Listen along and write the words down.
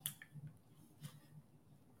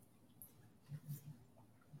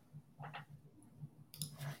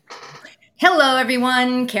Hello,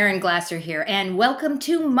 everyone. Karen Glasser here, and welcome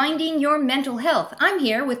to Minding Your Mental Health. I'm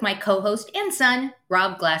here with my co-host and son,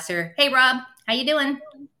 Rob Glasser. Hey, Rob, how you doing?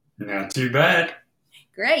 Not too bad.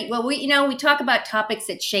 Great. Well, we talk about topics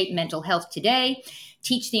that shape mental health today,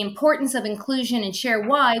 teach the importance of inclusion, and share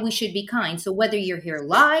why we should be kind. So whether you're here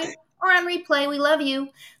live or on replay, we love you.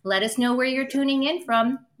 Let us know where you're tuning in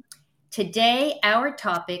from. Today, our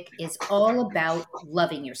topic is all about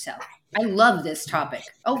loving yourself. I love this topic.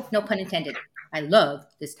 Oh, no pun intended. I love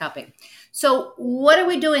this topic. So, what are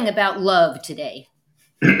we doing about love today?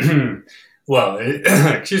 Well,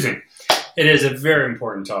 excuse me. It is a very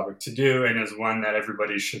important topic to do and is one that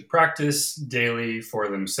everybody should practice daily for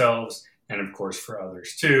themselves and, of course, for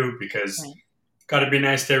others too, because Right. got to be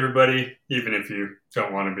nice to everybody, even if you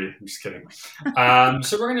don't want to be. I'm just kidding.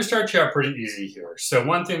 So we're going to start you out pretty easy here. So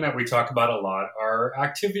one thing that we talk about a lot are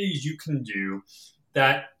activities you can do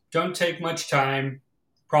that don't take much time,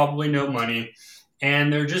 probably no money,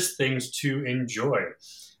 and they're just things to enjoy.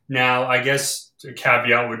 Now, I guess a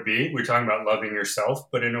caveat would be we're talking about loving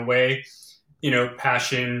yourself, but in a way,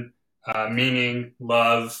 passion, meaning,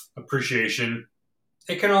 love, appreciation,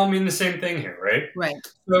 it can all mean the same thing here, right? Right.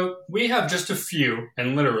 So we have just a few,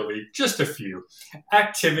 and literally just a few,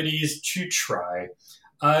 activities to try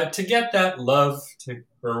to get that love,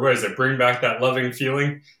 or what is it, bring back that loving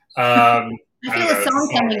feeling. I feel a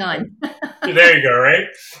song coming on. There you go, right?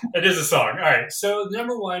 It is a song. All right. So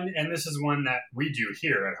number one, and this is one that we do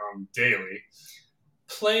here at home daily,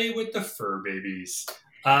 play with the fur babies.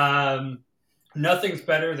 Nothing's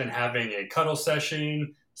better than having a cuddle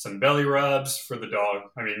session, some belly rubs for the dog.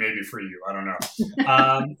 I mean, maybe for you. I don't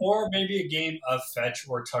know. Or maybe a game of fetch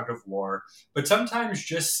or tug of war. But sometimes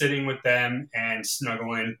just sitting with them and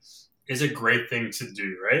snuggling is a great thing to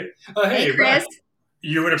do, right? Hey, Chris.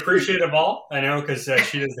 You would appreciate a ball, I know, because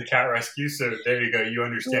she does the cat rescue. So there you go. You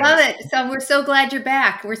understand. Love it. So we're so glad you're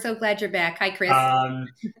back. We're so glad you're back. Hi, Chris.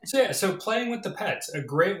 So playing with the pets, a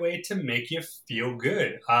great way to make you feel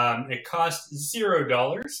good. It costs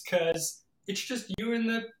 $0 because it's just you and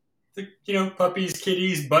the puppies,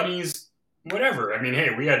 kitties, bunnies, whatever. I mean,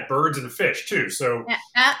 hey, we had birds and fish too. So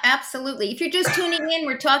Absolutely. If you're just tuning in,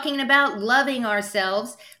 we're talking about loving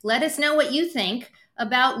ourselves. Let us know what you think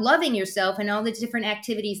about loving yourself and all the different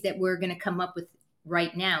activities that we're going to come up with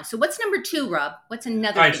right now. So what's number 2, Rob? What's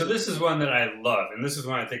another? All right, so this is one that I love, and this is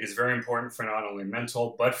one I think is very important for not only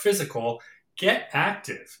mental but physical. Get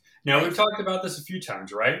active. Now, we've talked about this a few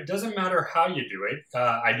times, right? It doesn't matter how you do it.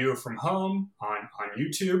 I do it from home on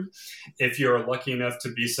YouTube. If you're lucky enough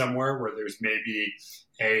to be somewhere where there's maybe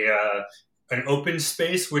an open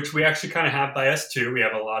space, which we actually kind of have by us too. We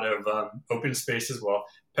have a lot of open space as well.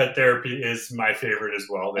 Pet therapy is my favorite as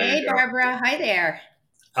well. Hey, Barbara. Hi there.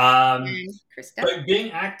 And Krista. But being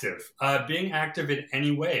active in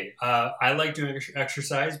any way. I like doing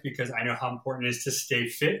exercise because I know how important it is to stay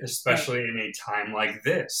fit, especially in a time like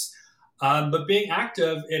this. But being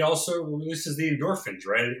active, it also releases the endorphins,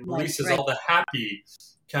 right? It releases all the happy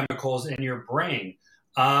chemicals in your brain.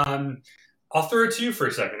 I'll throw it to you for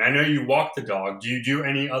a second. I know you walk the dog. Do you do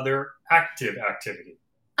any other active activity?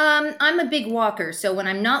 I'm a big walker, so when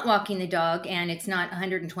I'm not walking the dog and it's not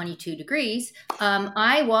 122 degrees,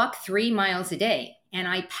 I walk 3 miles a day, and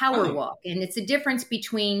I power walk. And it's a difference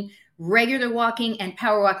between regular walking and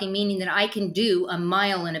power walking, meaning that I can do a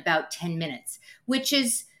mile in about 10 minutes, which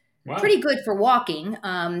is pretty good for walking.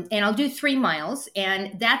 And I'll do 3 miles,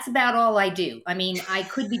 and that's about all I do. I mean, I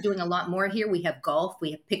could be doing a lot more here. We have golf, we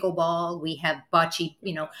have pickleball, we have bocce,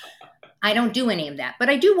 I don't do any of that, but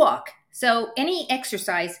I do walk. So any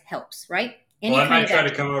exercise helps, right? I might try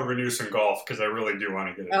to come over and do some golf because I really do want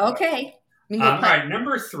to get it. Okay. All right,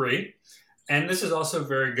 number 3, and this is also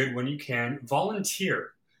very good when you can, volunteer.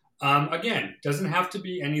 Again, doesn't have to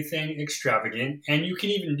be anything extravagant, and you can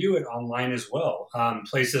even do it online as well.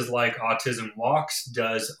 Places like Autism Walks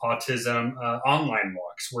does autism online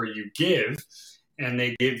walks where you give, and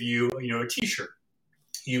they give you, a T-shirt.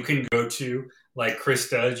 You can go to, like Chris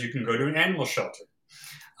does, you can go to an animal shelter.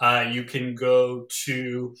 You can go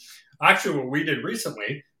to, actually what we did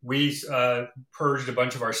recently, we purged a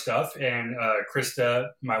bunch of our stuff, and Krista,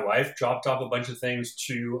 my wife, dropped off a bunch of things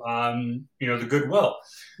to, the Goodwill.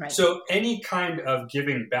 Right. So any kind of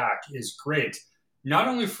giving back is great, not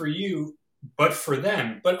only for you, but for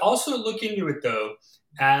them. But also look into it, though,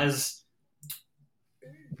 as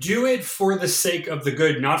do it for the sake of the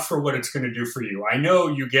good, not for what it's going to do for you. I know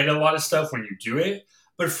you get a lot of stuff when you do it,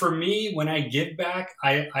 but for me, when I give back,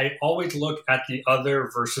 I always look at the other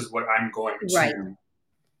versus what I'm going to,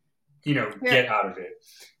 get out of it.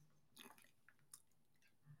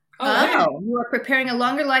 Oh, hey. Oh, you are preparing a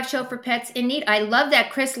longer live show for pets in need. I love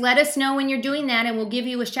that, Chris. Let us know when you're doing that, and we'll give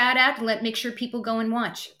you a shout out to make sure people go and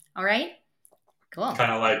watch. All right, cool.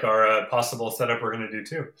 Kind of like our possible setup we're going to do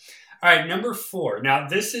too. All right, number 4. Now,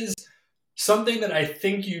 this is something that I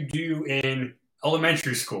think you do in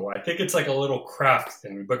elementary school. I think it's like a little craft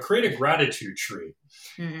thing, but create a gratitude tree.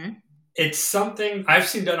 Mm-hmm. It's something I've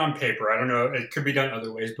seen done on paper. I don't know, it could be done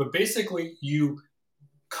other ways, but basically you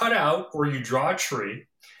cut out or you draw a tree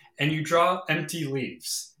and you draw empty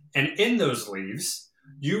leaves. And in those leaves,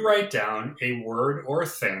 you write down a word or a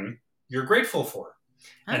thing you're grateful for.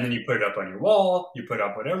 And then you put it up on your wall, you put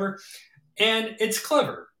up whatever, and it's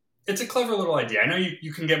clever. It's a clever little idea. I know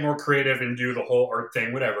you can get more creative and do the whole art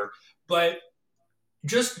thing, whatever, but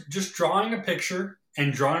just drawing a picture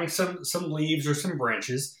and drawing some leaves or some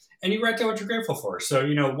branches, and you write down what you're grateful for. So,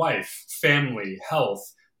 wife, family,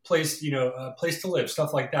 health, place, place to live,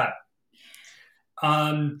 stuff like that.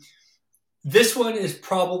 This one is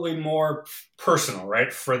probably more personal,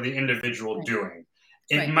 right? For the individual doing.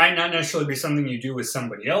 It might not necessarily be something you do with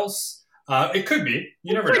somebody else. It could be.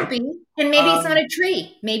 You never know. Could be. And maybe it's not a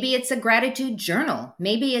tree. Maybe it's a gratitude journal.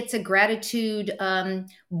 Maybe it's a gratitude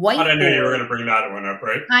whiteboard. I knew you were going to bring that one up,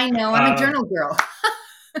 right? I know. I'm a journal girl.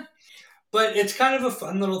 But it's kind of a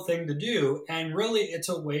fun little thing to do. And really, it's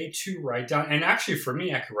a way to write down. And actually, for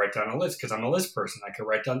me, I could write down a list because I'm a list person. I could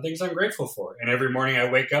write down things I'm grateful for. And every morning I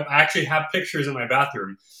wake up, I actually have pictures in my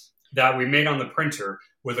bathroom that we made on the printer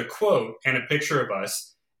with a quote and a picture of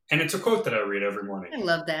us. And it's a quote that I read every morning. I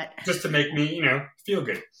love that. Just to make me, feel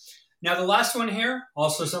good. Now, the last one here,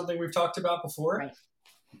 also something we've talked about before, right.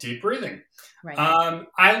 Deep breathing. Right.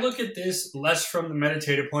 I look at this less from the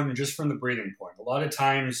meditative point and just from the breathing point. A lot of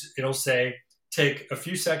times it'll say, take a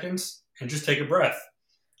few seconds and just take a breath.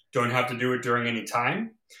 Don't have to do it during any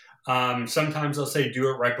time. Sometimes they'll say, do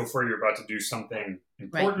it right before you're about to do something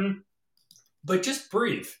important, right. But just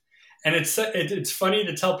breathe. And it's funny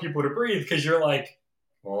to tell people to breathe because you're like,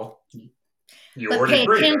 well, you already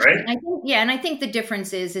breathe, right? I think the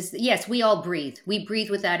difference is yes, we all breathe. We breathe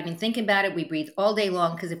without even thinking about it. We breathe all day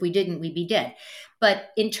long because if we didn't, we'd be dead.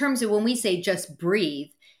 But in terms of when we say just breathe,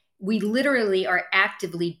 we literally are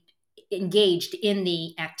actively engaged in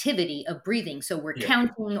the activity of breathing. So we're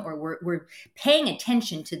counting or we're paying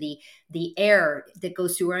attention to the air that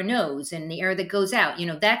goes through our nose and the air that goes out,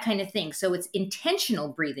 that kind of thing. So it's intentional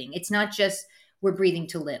breathing. It's not just we're breathing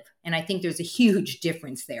to live. And I think there's a huge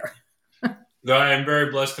difference there. I am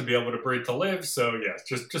very blessed to be able to breathe to live. So yes,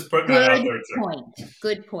 just putting that out there too.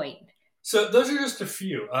 Good point. So those are just a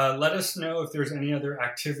few. Let us know if there's any other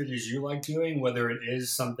activities you like doing, whether it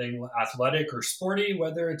is something athletic or sporty,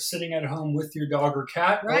 whether it's sitting at home with your dog or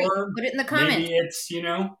cat, or put it in the comments. Maybe it's,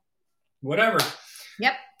 whatever.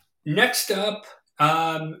 Yep. Next up,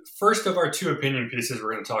 first of our 2 opinion pieces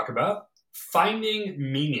we're going to talk about, finding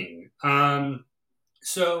meaning.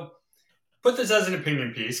 So put this as an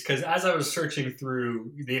opinion piece because as I was searching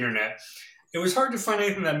through the internet, it was hard to find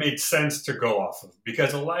anything that made sense to go off of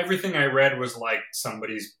because everything I read was like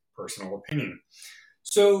somebody's personal opinion.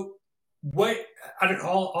 So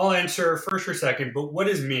I'll answer first or second, but what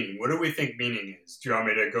is meaning? What do we think meaning is? Do you want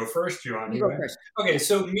me to go first? Do you want me to go first? Okay,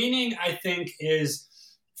 so meaning I think is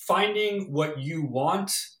finding what you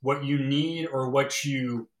want, what you need, or what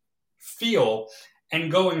you feel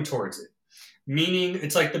and going towards it. Meaning,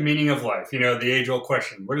 it's like the meaning of life, the age-old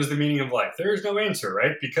question. What is the meaning of life? There is no answer,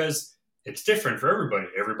 right? Because it's different for everybody.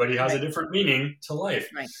 Everybody has a different meaning to life.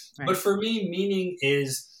 Right. But for me, meaning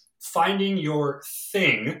is finding your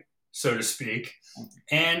thing, so to speak,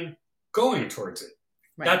 and going towards it.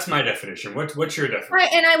 Right. That's my definition. What's your definition?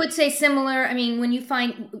 Right, and I would say similar. I mean,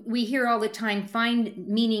 we hear all the time, find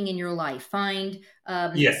meaning in your life, find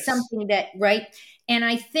something that, right? And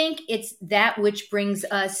I think it's that which brings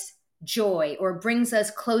us joy or brings us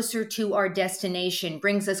closer to our destination,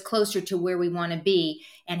 brings us closer to where we want to be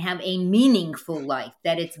and have a meaningful life,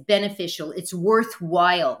 that it's beneficial, it's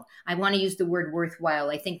worthwhile. I want to use the word worthwhile.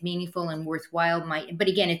 I think meaningful and worthwhile but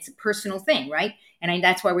again, it's a personal thing, right? And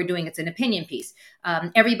that's why we're doing it's an opinion piece.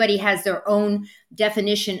 Everybody has their own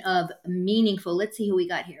definition of meaningful. Let's see who we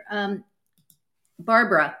got here.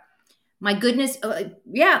 Barbara. My goodness,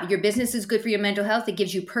 your business is good for your mental health. It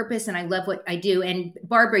gives you purpose, and I love what I do. And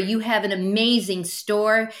Barbara, you have an amazing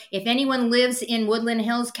store. If anyone lives in Woodland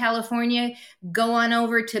Hills, California, go on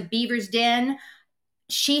over to Beaver's Den.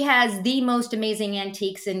 She has the most amazing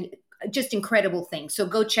antiques and just incredible things. So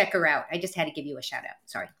go check her out. I just had to give you a shout out.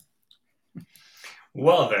 Sorry.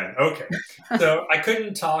 Well then, okay. So I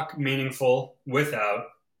couldn't talk meaningful without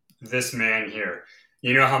this man here.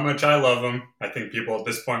 You know how much I love him. I think people at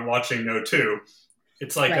this point watching know too.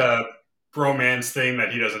 It's like bromance thing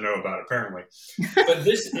that he doesn't know about, apparently. But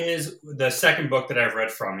this is the second book that I've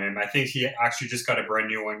read from him. I think he actually just got a brand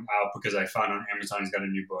new one out because I found on Amazon he's got a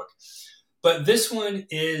new book. But this one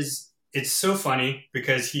it's so funny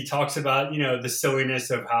because he talks about, the silliness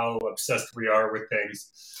of how obsessed we are with things.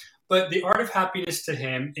 But the art of happiness to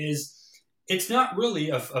him it's not really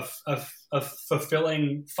a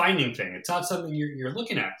fulfilling finding thing. It's not something you're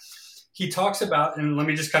looking at. He talks about, and let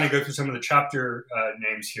me just kind of go through some of the chapter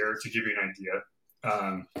names here to give you an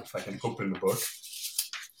idea. If I can open the book.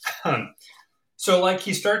 So like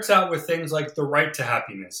he starts out with things like the right to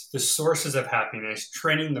happiness, the sources of happiness,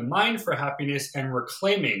 training the mind for happiness, and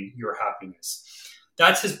reclaiming your happiness.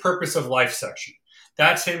 That's his purpose of life section.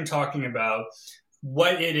 That's him talking about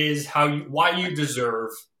what it is, why you deserve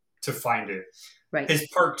to find it. Right. His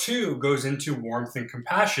part 2 goes into warmth and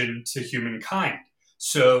compassion to humankind.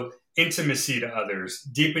 So intimacy to others,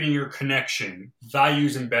 deepening your connection,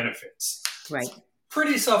 values and benefits. Right.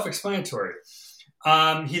 Pretty self-explanatory.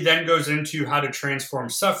 He then goes into how to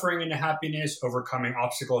transform suffering into happiness, overcoming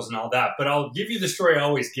obstacles and all that. But I'll give you the story I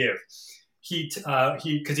always give. He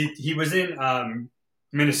was in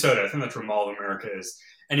Minnesota. I think that's where Mall of America is.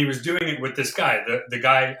 And he was doing it with this guy. The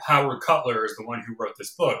guy, Howard Cutler, is the one who wrote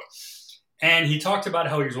this book. And he talked about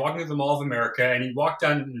how he was walking through the Mall of America and he walked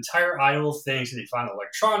down an entire aisle of things and he found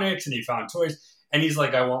electronics and he found toys. And he's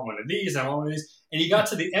like, I want one of these. I want one of these. And he got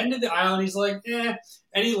to the end of the aisle and he's like, eh.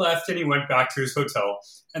 And he left and he went back to his hotel.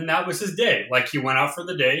 And that was his day. Like he went out for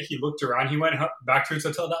the day. He looked around. He went back to his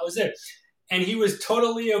hotel. That was it. And he was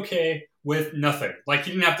totally okay with nothing. Like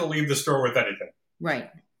he didn't have to leave the store with anything. Right.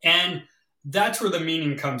 And that's where the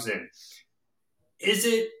meaning comes in. Is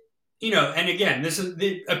it, and again,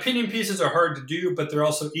 the opinion pieces are hard to do, but they're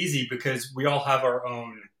also easy because we all have our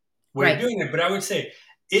own way of doing it. But I would say,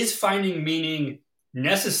 is finding meaning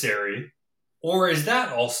necessary, or is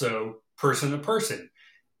that also person to person?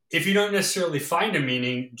 If you don't necessarily find a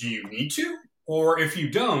meaning, do you need to? Or if you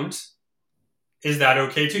don't, is that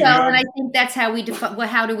okay too? Well, and I think that's how we define. Well,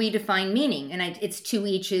 how do we define meaning? And it's to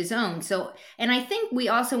each his own. So, and I think we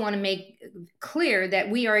also want to make clear that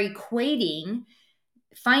we are equating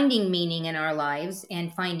finding meaning in our lives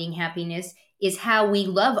and finding happiness is how we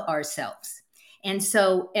love ourselves. And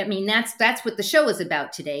so, I mean, that's what the show is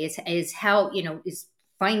about today. Is how is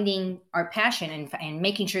finding our passion and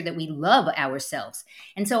making sure that we love ourselves.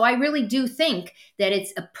 And so I really do think that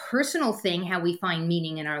it's a personal thing how we find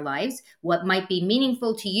meaning in our lives, what might be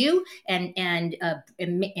meaningful to you and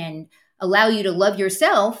allow you to love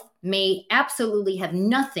yourself may absolutely have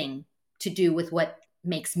nothing to do with what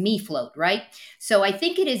makes me float, right? So I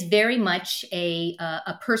think it is very much a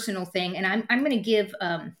personal thing. And I'm going to give,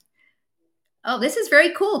 this is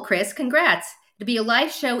very cool, Chris. Congrats. To be a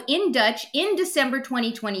live show in Dutch in December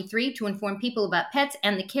 2023 to inform people about pets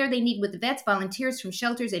and the care they need with the vets, volunteers from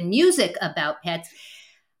shelters, and music about pets.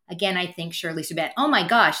 Again, I think Shirley Subban. Oh my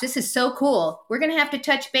gosh, this is so cool. We're going to have to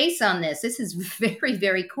touch base on this. This is very,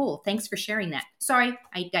 very cool. Thanks for sharing that. Sorry,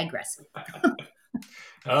 I digress.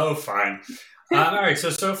 Oh, fine. All right.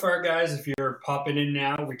 So far, guys, if you're popping in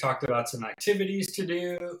now, we talked about some activities to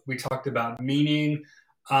do. We talked about meaning.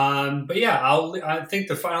 But yeah, I think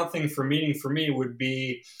the final thing for meaning for me would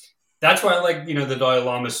be, that's why I like, the Dalai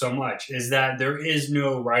Lama so much, is that there is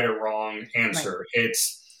no right or wrong answer. Right.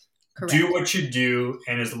 It's correct. Do what you do.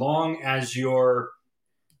 And as long as you're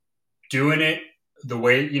doing it the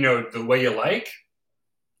way you like,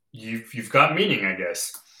 you've got meaning, I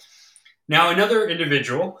guess. Now, another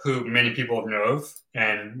individual who many people know of,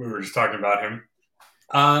 and we were just talking about him,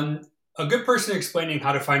 a good person explaining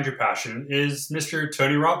how to find your passion is Mr.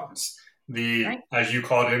 Tony Robbins, as you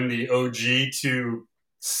called him, the OG to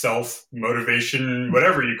self-motivation,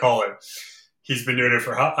 whatever you call it. He's been doing it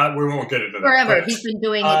for, we won't get into that. Forever. He's been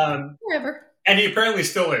doing it forever. And he apparently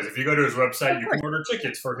still is. If you go to his website, you can order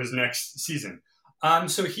tickets for his next season.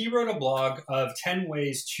 So he wrote a blog of 10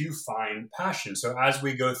 ways to find passion. So as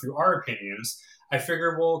we go through our opinions, I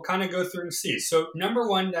figure we'll kind of go through and see. So number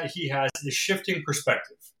one that he has is shifting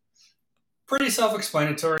perspective. Pretty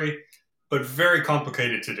self-explanatory, but very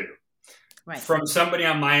complicated to do. Right. From somebody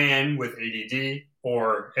on my end with ADD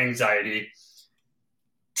or anxiety,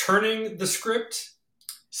 turning the script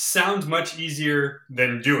sounds much easier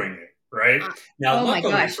than doing it, right? Now,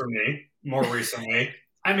 luckily for me, more recently,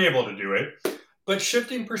 I'm able to do it. But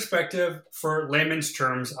shifting perspective, for layman's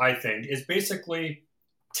terms, I think, is basically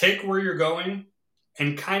take where you're going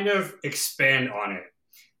and kind of expand on it.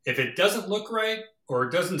 If it doesn't look right or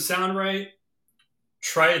it doesn't sound right,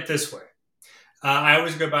 try it this way. I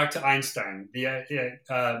always go back to Einstein. The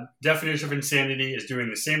definition of insanity is doing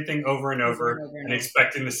the same thing over and over and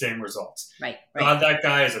expecting the same results. Right. God, that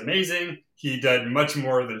guy is amazing. He did much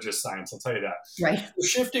more than just science. I'll tell you that. Right. So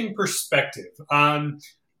shifting perspective.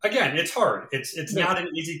 Again, it's hard. It's not an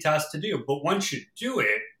easy task to do, but once you do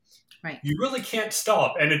it, right, you really can't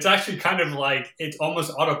stop. And it's actually kind of like, it's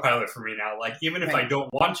almost autopilot for me now. Like, even if I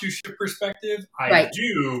don't want to shift perspective, I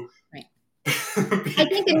do. Right. I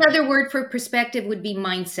think another word for perspective would be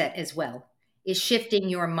mindset as well, is shifting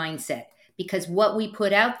your mindset. Because what we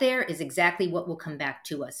put out there is exactly what will come back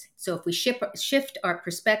to us. So if we shift our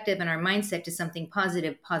perspective and our mindset to something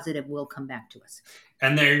positive, positive will come back to us.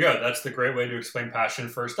 And there you go. That's the great way to explain passion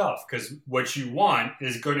first off, because what you want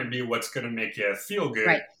is going to be what's going to make you feel good.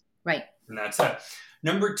 Right. And that's it.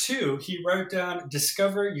 Number 2, he wrote down,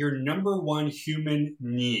 discover your number 1 human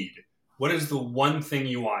need. What is the one thing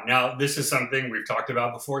you want? Now, this is something we've talked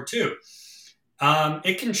about before too.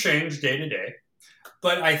 It can change day to day.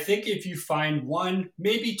 But I think if you find 1,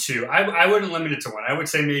 maybe 2, I wouldn't limit it to 1. I would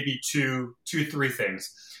say maybe 2, 3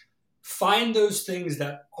 things. Find those things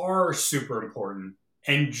that are super important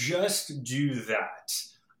and just do that.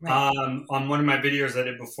 Right. On one of my videos I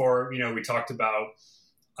did before, we talked about,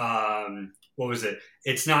 what was it?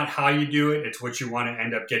 It's not how you do it. It's what you want to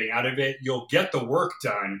end up getting out of it. You'll get the work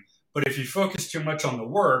done. But if you focus too much on the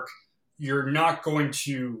work, you're not going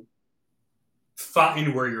to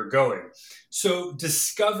find where you're going. So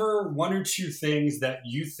discover 1 or 2 things that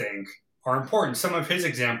you think are important. Some of his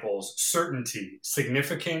examples: certainty,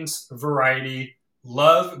 significance, variety,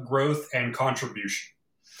 love, growth, and contribution.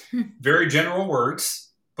 Very general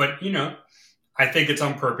words, but I think it's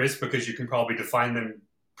on purpose because you can probably define them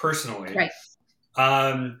personally. Right.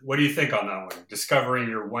 What do you think on that one? Discovering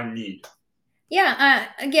your one need. Yeah.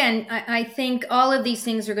 Again, I think all of these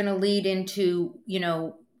things are going to lead into,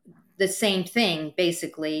 the same thing,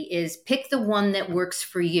 basically, is pick the one that works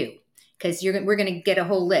for you, because we're going to get a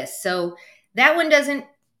whole list. So that one doesn't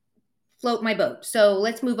float my boat. So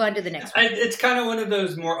let's move on to the next one. It's kind of one of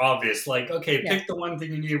those more obvious, like, okay, pick the one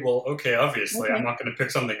thing you need. Well, okay, obviously, I'm not going to pick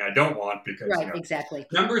something I don't want because, exactly.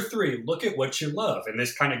 Number 3, look at what you love. And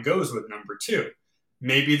this kind of goes with number 2.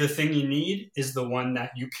 Maybe the thing you need is the one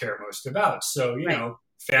that you care most about. So,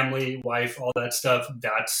 family, wife, all that stuff,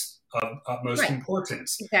 that's of utmost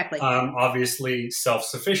importance. Exactly. Obviously,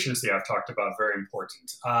 self-sufficiency, I've talked about, very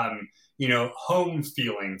important. Home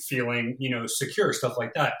feeling, secure, stuff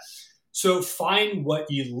like that. So find what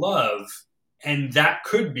you love, and that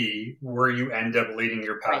could be where you end up leading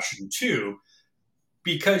your passion to,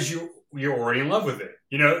 because you're already in love with it.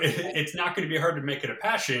 It's not going to be hard to make it a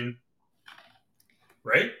passion,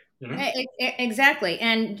 right? Exactly.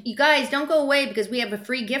 And you guys, don't go away, because we have a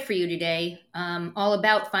free gift for you today, all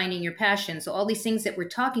about finding your passion. So all these things that we're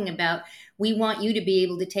talking about, we want you to be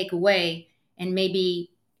able to take away and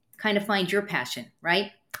maybe kind of find your passion,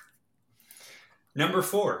 right? Number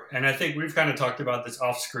 4, and I think we've kind of talked about this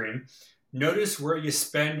off screen, notice where you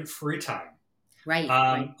spend free time. Right.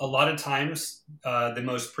 A lot of times, the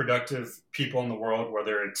most productive people in the world,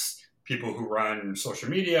 whether it's people who run social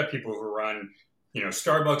media, people who run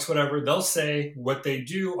Starbucks, whatever, they'll say what they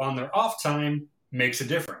do on their off time makes a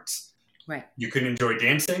difference. Right. You can enjoy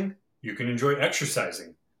dancing. You can enjoy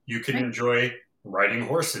exercising. You can enjoy riding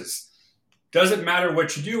horses. Doesn't matter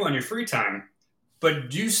what you do on your free time, but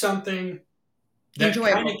do something that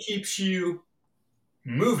kind of keeps you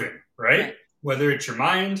moving, right? Whether it's your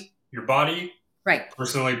mind, your body,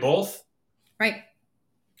 personally both. Right.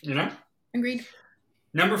 Agreed.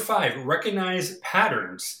 Number 5, recognize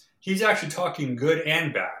patterns. He's actually talking good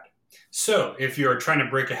and bad. So if you're trying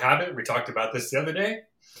to break a habit, we talked about this the other day,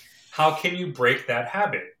 how can you break that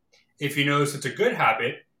habit? If you notice it's a good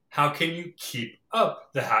habit, how can you keep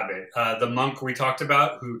up the habit? The monk we talked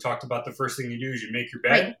about, who talked about the first thing you do is you make your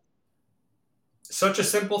bed. Right. Such a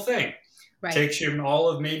simple thing. Right. Takes you all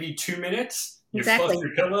of maybe 2 minutes. You fluff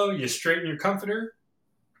your pillow, you straighten your comforter,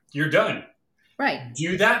 you're done. Right.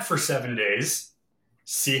 Do that for 7 days.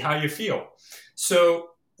 See how you feel. So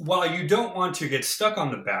while you don't want to get stuck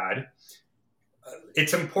on the bad,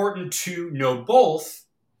 it's important to know both,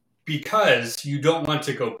 because you don't want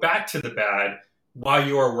to go back to the bad while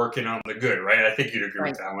you are working on the good, right? I think you'd agree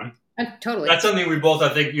with that one. Totally. That's something we both, I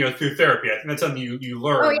think, through therapy. I think that's something you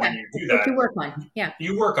learn when you do that. You work on. Yeah.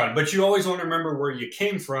 You work on, but you always want to remember where you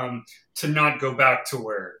came from to not go back to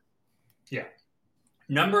where. Yeah.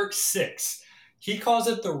 Number 6, he calls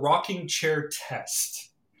it the rocking chair test.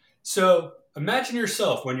 So imagine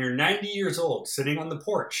yourself when you're 90 years old, sitting on the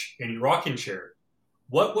porch in your rocking chair.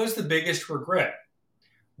 What was the biggest regret?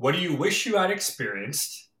 What do you wish you had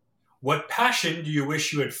experienced? What passion do you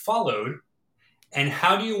wish you had followed? And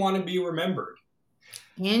how do you want to be remembered?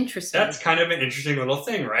 Interesting. That's kind of an interesting little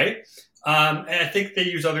thing, right? And I think they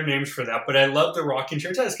use other names for that, but I love the rocking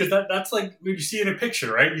chair test because that's like what you see in a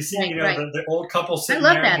picture, right? You see, Right, right. the old couple I sitting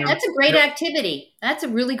love there. that. And That's a great activity. That's a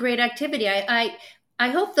really great activity. I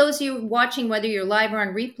hope those of you watching, whether you're live or on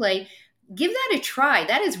replay, give that a try.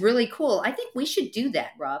 That is really cool. I think we should do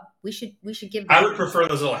that, Rob. We should give I that. would prefer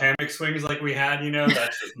those little hammock swings like we had,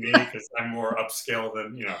 that's just me because I'm more upscale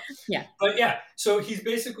than. Yeah. But yeah, so he's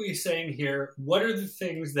basically saying here, what are the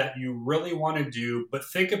things that you really want to do, but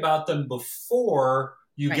think about them before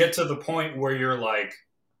you Right. get to the point where you're like,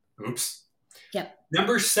 oops. Yep.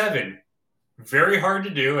 Number 7, very hard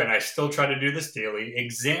to do, and I still try to do this daily.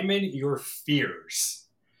 Examine your fears.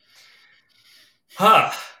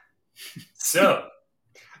 So,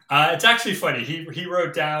 it's actually funny. He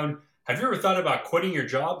wrote down, have you ever thought about quitting your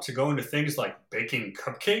job to go into things like baking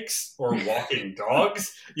cupcakes or walking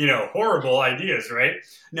dogs? Horrible ideas, right?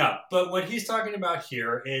 No, but what he's talking about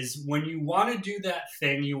here is when you want to do that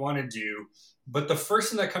thing you want to do, but the first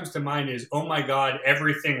thing that comes to mind is, oh my God,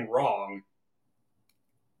 everything wrong.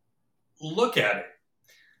 Look at it.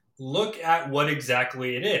 Look at what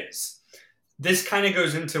exactly it is. This kind of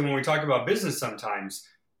goes into when we talk about business sometimes.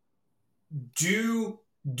 Do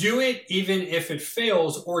it even if it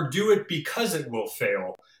fails, or do it because it will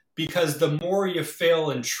fail. Because the more you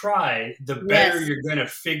fail and try, the better Yes. you're going to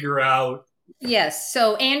figure out. Yes.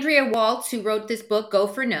 So Andrea Waltz, who wrote this book, Go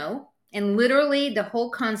for No, and literally the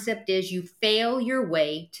whole concept is you fail your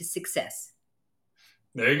way to success.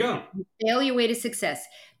 There you go. You fail your way to success.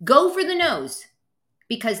 Go for the no's.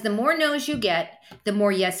 Because the more no's you get, the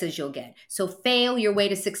more yeses you'll get. So fail your way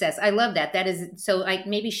to success. I love that. That is so.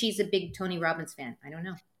 Maybe she's a big Tony Robbins fan. I don't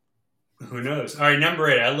know. Who knows? All right, number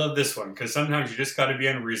 8. I love this one because sometimes you just got to be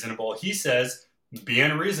unreasonable. He says, be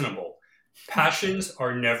unreasonable. Passions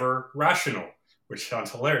are never rational, which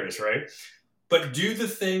sounds hilarious, right? But do the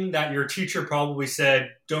thing that your teacher probably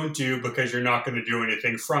said don't do because you're not going to do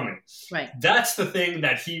anything from it. Right. That's the thing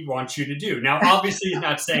that he wants you to do. Now, obviously, he's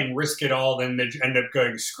not saying risk it all, then end up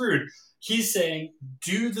going screwed. He's saying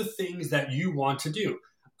do the things that you want to do.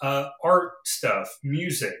 Art stuff,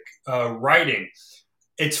 music, writing.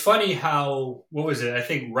 It's funny how, what was it? I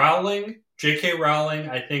think J.K. Rowling,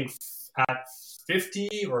 I think at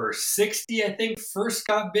 50 or 60, I think first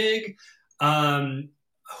got big.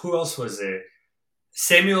 Who else was it?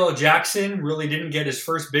 Samuel L. Jackson really didn't get his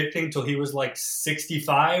first big thing till he was like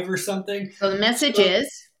 65 or something. So the message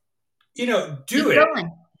is, do it. Going.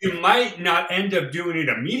 You might not end up doing it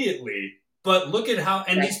immediately, but look at how,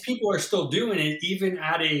 and these people are still doing it even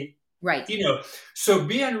at a, so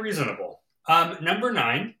be unreasonable. Number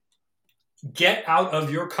 9, get out of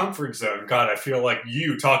your comfort zone. God, I feel like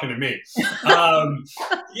you talking to me.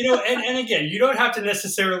 And again, you don't have to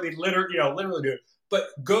necessarily literally do it. But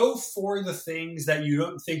go for the things that you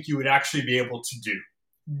don't think you would actually be able to do.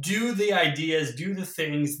 Do the ideas, do the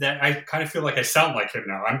things that I kind of feel like I sound like him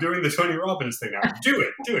now. I'm doing the Tony Robbins thing now. Do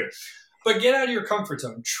it. But get out of your comfort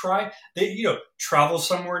zone. Travel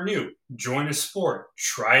somewhere new. Join a sport.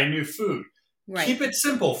 Try a new food. Right. Keep it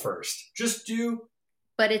simple first. Just do.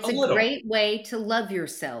 But it's a great way to love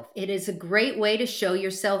yourself. It is a great way to show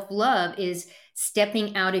yourself love is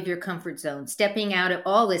stepping out of your comfort zone, stepping out of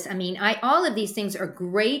all this. I mean, all of these things are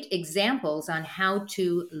great examples on how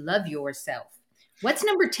to love yourself. What's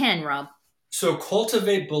number 10, Rob? So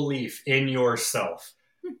cultivate belief in yourself.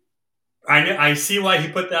 I see why he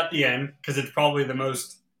put that at the end, because it's probably the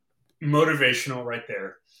most motivational right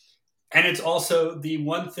there. And it's also the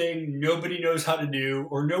one thing nobody knows how to do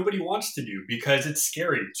or nobody wants to do because it's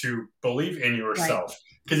scary to believe in yourself.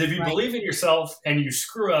 Because if you believe in yourself and you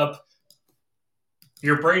screw up,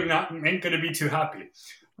 your brain ain't going to be too happy.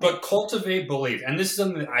 But cultivate belief. And this is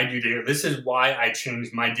something that I do daily. This is why I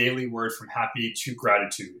changed my daily word from happy to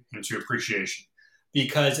gratitude and to appreciation.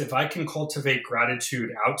 Because if I can cultivate gratitude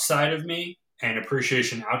outside of me and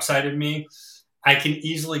appreciation outside of me, I can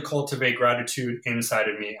easily cultivate gratitude inside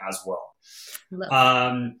of me as well.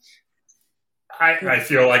 I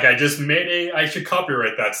feel like I just I should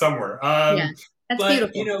copyright that somewhere. That's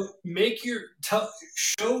beautiful. Make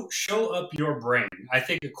show up your brain. I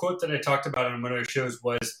think a quote that I talked about on one of the shows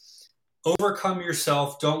was, overcome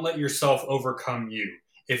yourself. Don't let yourself overcome you.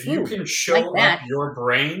 If you can show up your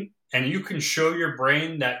brain and you can show your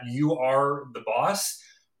brain that you are the boss,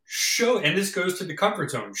 and this goes to the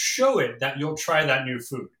comfort zone, show it that you'll try that new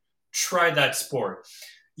food, try that sport.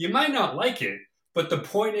 You might not like it, but the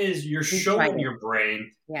point is you're showing your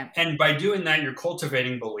brain. Yeah. And by doing that, you're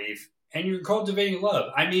cultivating belief and you're cultivating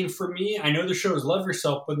love. I mean, for me, I know the show is Love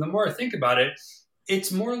Yourself, but the more I think about it,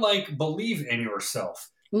 it's more like believe in yourself.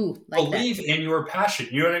 Ooh, like that. Believe in your passion.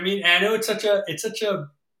 You know what I mean? And I know it's such a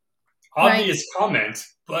Right. obvious comment,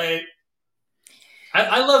 but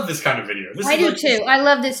I love this kind of video. This I is do like this. too. I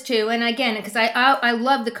love this too. And again, because I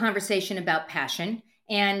love the conversation about passion,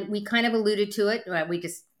 and we kind of alluded to it. We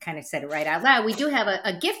just kind of said it right out loud. We do have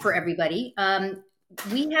a gift for everybody.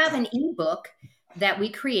 We have an ebook that we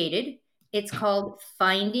created. It's called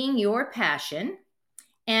Finding Your Passion.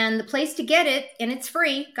 And the place to get it, and it's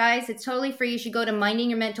free, guys, it's totally free. You should go to Minding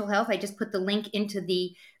Your Mental Health. I just put the link into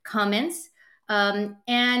the comments.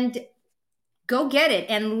 And go get it.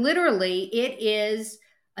 And literally, it is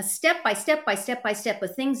a step by step by step by step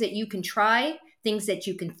of things that you can try, things that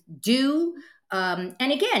you can do. And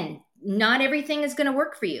again, not everything is going to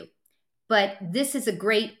work for you, but this is a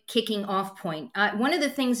great kicking off point. One of the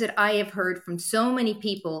things that I have heard from so many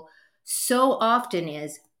people so often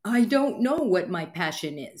is, I don't know what my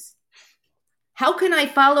passion is. How can I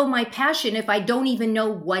follow my passion if I don't even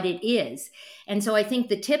know what it is? And so I think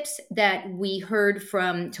the tips that we heard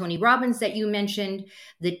from Tony Robbins that you mentioned,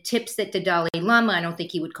 the tips that the Dalai Lama, I don't think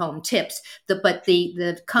he would call them tips, but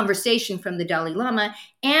the conversation from the Dalai Lama,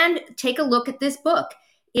 and take a look at this book,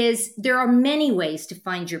 is there are many ways to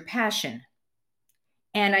find your passion.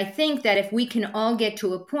 And I think that if we can all get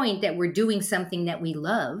to a point that we're doing something that we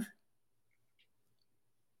love,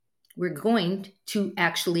 we're going to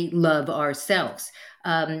actually love ourselves.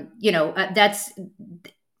 That's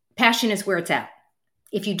passion is where it's at.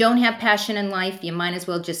 If you don't have passion in life, you might as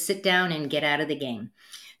well just sit down and get out of the game.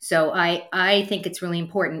 So I think it's really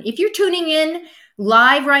important. If you're tuning in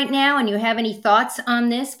live right now and you have any thoughts on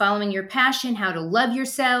this, following your passion, how to love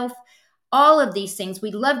yourself, all of these things,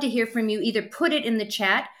 we'd love to hear from you. Either put it in the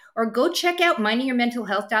chat or go check out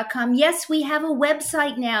mindingyourmentalhealth.com. Yes, we have a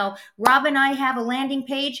website now. Rob and I have a landing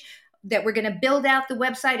page that we're going to build out the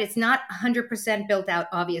website. It's not 100% built out,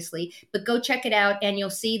 obviously, but go check it out and you'll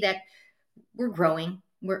see that we're growing.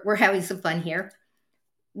 We're having some fun here.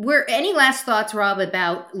 Any last thoughts, Rob,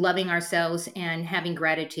 about loving ourselves and having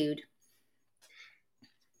gratitude?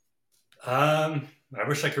 I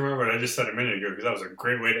wish I could remember what I just said a minute ago because that was a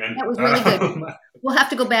great way to end That it. was really good. We'll have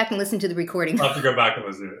to go back and listen to the recording. I'll have to go back and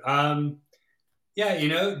listen to it.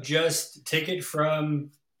 Yeah, just take it from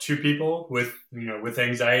two people with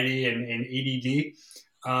anxiety and ADD.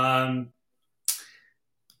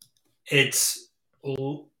 It's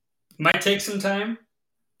might take some time,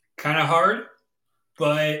 kind of hard,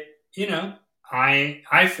 but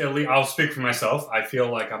I feel, I'll speak for myself. I feel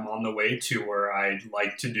like I'm on the way to where I'd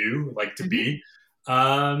like to be.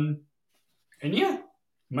 And yeah,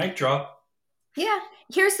 mic drop. Yeah.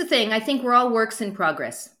 Here's the thing. I think we're all works in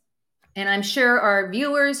progress. And I'm sure our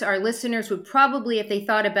viewers, our listeners would probably, if they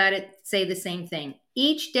thought about it, say the same thing.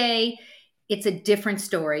 Each day, it's a different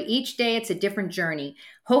story. Each day, it's a different journey.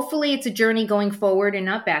 Hopefully, it's a journey going forward and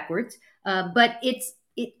not backwards. But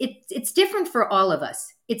it's different for all of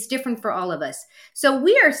us. It's different for all of us. So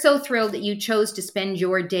we are so thrilled that you chose to spend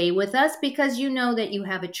your day with us because you know that you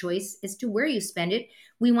have a choice as to where you spend it.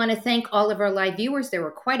 We want to thank all of our live viewers. There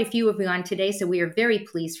were quite a few of you on today, so we are very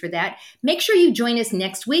pleased for that. Make sure you join us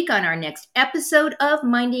next week on our next episode of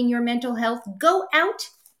Minding Your Mental Health. Go out,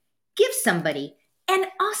 give somebody an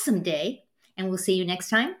awesome day, and we'll see you next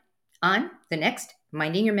time on the next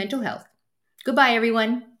Minding Your Mental Health. Goodbye,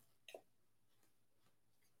 everyone.